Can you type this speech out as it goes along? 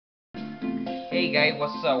Hey guys,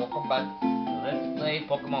 what's up? Welcome back to Let's Play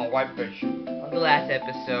Pokemon White Birch. On the last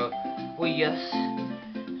episode, we just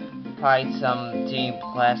fight some Team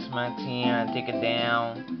Plasma team and take it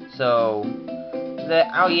down. So,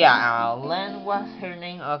 Len was her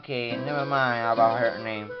name? Okay, never mind about her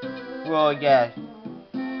name. Well, yeah,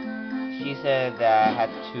 she said that I had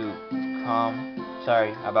to come.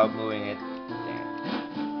 Sorry about moving it.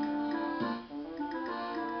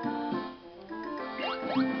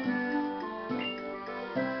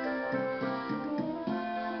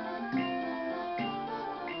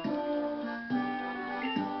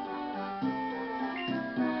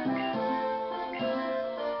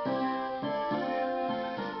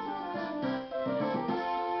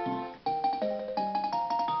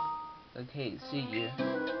 Okay, see you.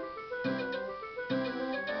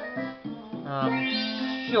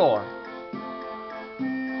 Sure.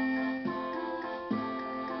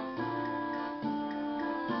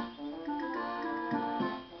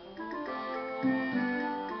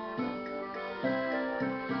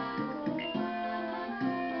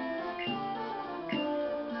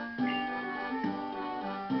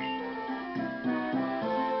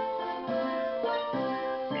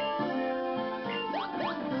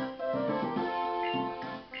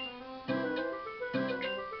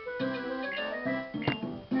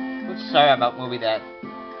 Sorry about moving that.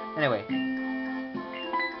 Anyway.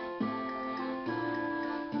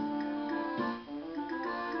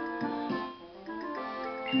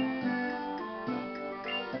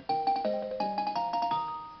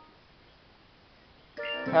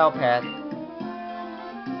 Hellpad.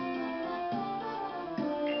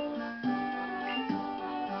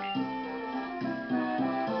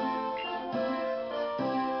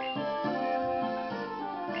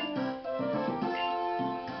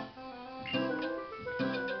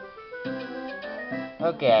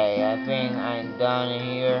 Okay, I think I'm done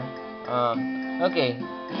here. Okay.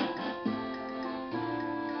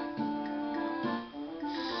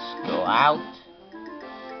 Let's go out.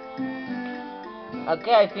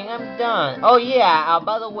 Okay, I think I'm done. Oh yeah,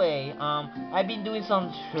 by the way, I've been doing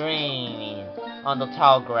some training on the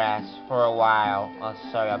tall grass for a while. Oh,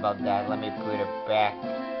 sorry about that. Let me put it back.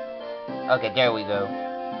 Okay, there we go.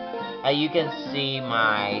 You can see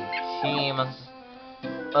my team.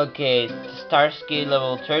 Okay, Star Skill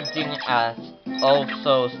level 13 as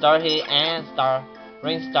also Star Hit and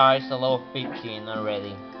Rain Star is a level 15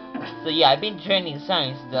 already. So yeah, I've been training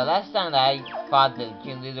since the last time that I fought the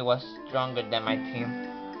King Lily was stronger than my team.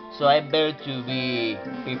 So I better to be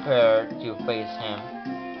prepared to face him.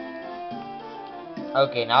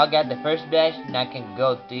 Okay, now I got the first batch and I can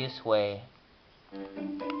go this way.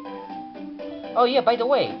 Oh yeah, by the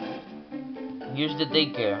way, here's the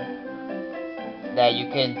daycare that you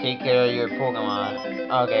can take care of your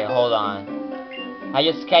Pokemon. Okay, hold on. I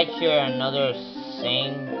just captured another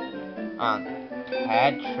same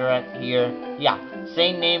Patrat here. Yeah,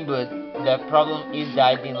 same name, but the problem is that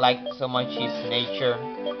I didn't like so much his nature.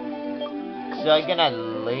 So I'm gonna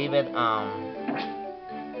leave it.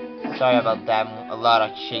 Sorry about that. A lot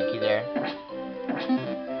of shaky there.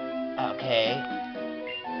 Okay.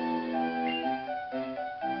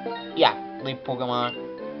 Yeah, leave Pokemon.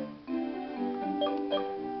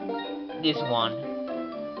 This one.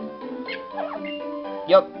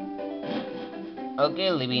 Yup.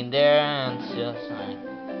 Okay, living there and just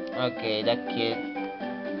okay, that kid.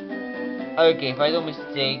 Okay, if I don't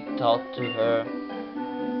mistake, talk to her,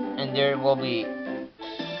 and there will be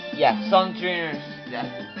some trainers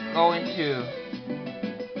that's going to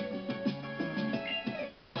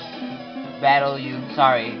battle you.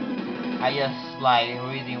 Sorry, I just like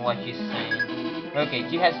reading what she's saying. Okay,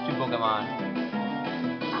 she has two Pokemon.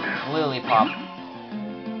 Lillipup,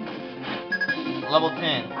 level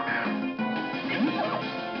 10.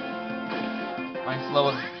 Mine's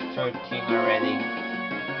level 13 already.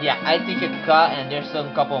 Yeah, I think it cut, and there's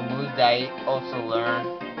some couple moves that I also learned.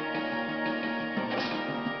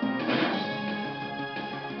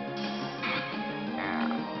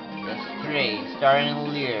 That's great.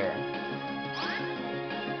 Starting Leer.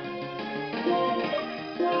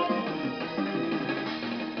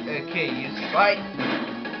 Okay, use fight.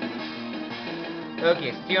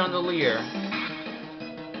 Okay, still on the Leer.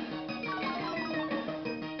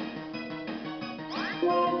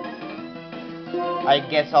 I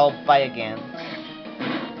guess I'll fight again.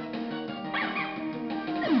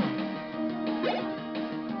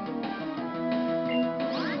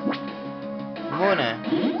 Muna.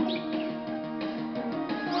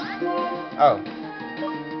 Oh,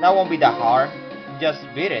 that won't be that hard. Just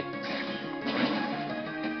beat it.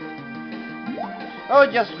 Oh,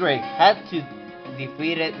 just great. Had to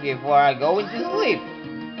defeat it before I go into sleep.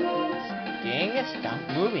 Dang Just stop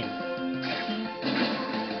moving.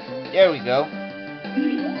 There we go.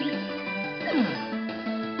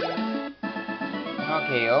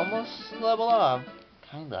 Okay, almost level up.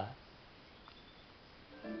 Kinda.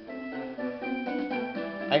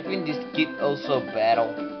 I think this kid also battle.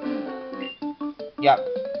 Yep.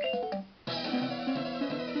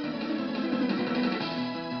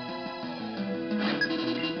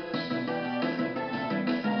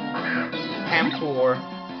 Pam4.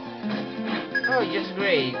 Oh, just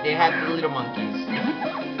great. They have the little monkeys.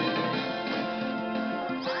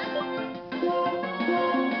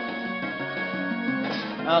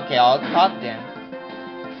 Okay, I'll cut them.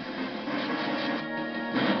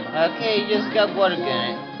 Okay, just got water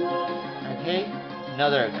gun. Okay,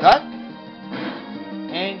 another cut.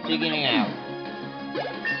 And taking it out.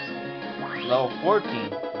 Level 14.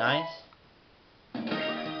 Nice.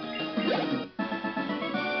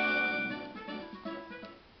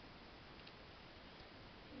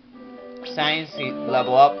 Science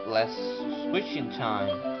level up, less switching time.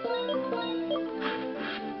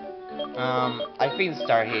 I think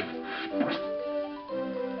start hit.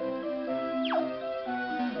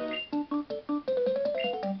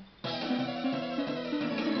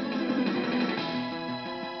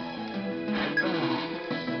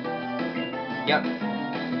 Yep.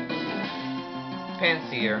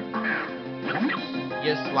 Fancier.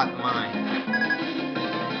 Just like mine.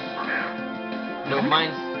 Though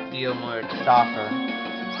mine's still more softer.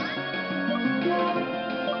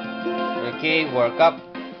 Okay, work up.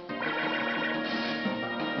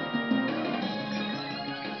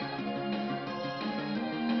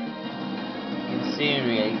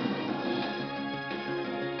 Incinerate.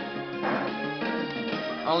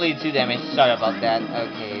 Only 2 damage, sorry about that.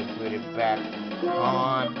 Okay, put it back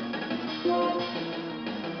on.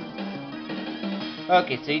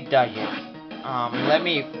 Okay, so you dodge it. Let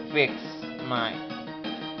me fix my...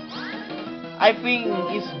 I think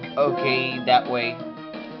it's okay that way.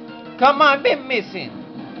 Come on, been missing.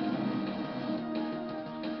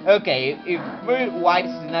 Okay, if Bird Wipes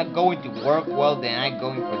is not going to work well, then I'm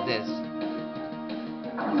going for this.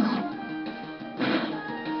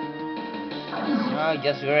 Oh,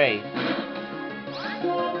 just great.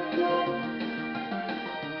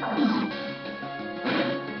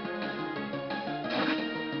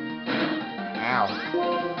 Ow.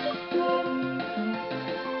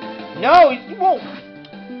 No, it won't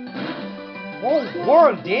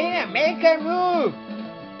work, damn, make a move.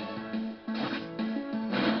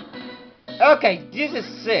 Okay, this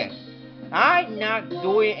is sick. I'm not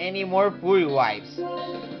doing any more Bird Wipes.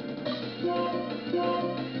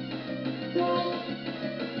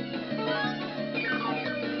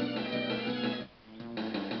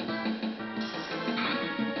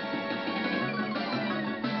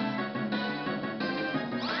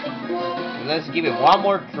 Let's give it one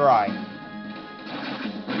more try.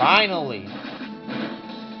 Finally.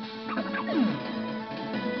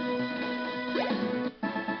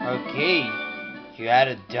 Okay, you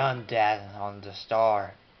had done that on the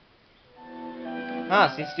start.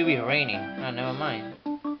 Ah, seems to be raining. Ah, never mind.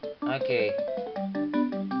 Okay.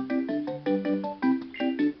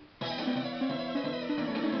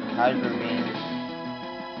 Hyper Beam.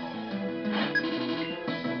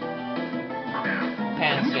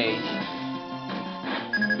 Pansage.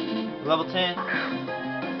 Level 10.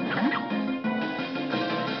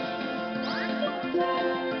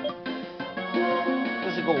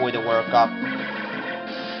 Let's go with the workup.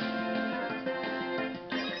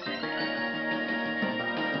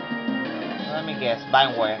 Let me guess,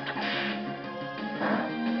 Bioware.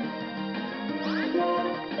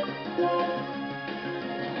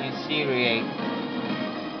 Incinerate.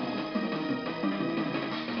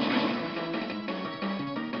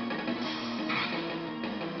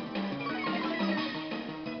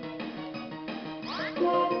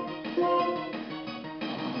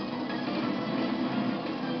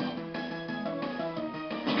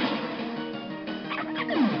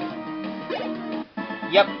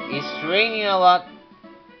 Yep, it's raining a lot.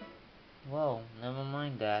 Whoa, never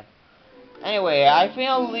mind that. Anyway, I think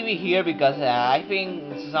I'll leave it here because I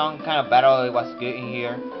think some kind of battle was good in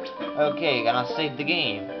here. Okay, gonna save the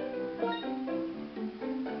game.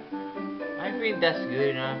 I think that's good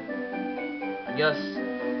enough. Just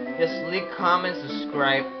leave, comment,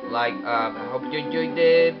 subscribe, like. I hope you enjoyed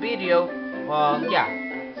the video. Well, yeah.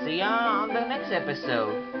 See ya on the next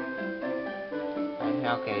episode.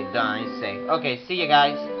 Okay, done. It's safe. Okay, see you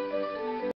guys.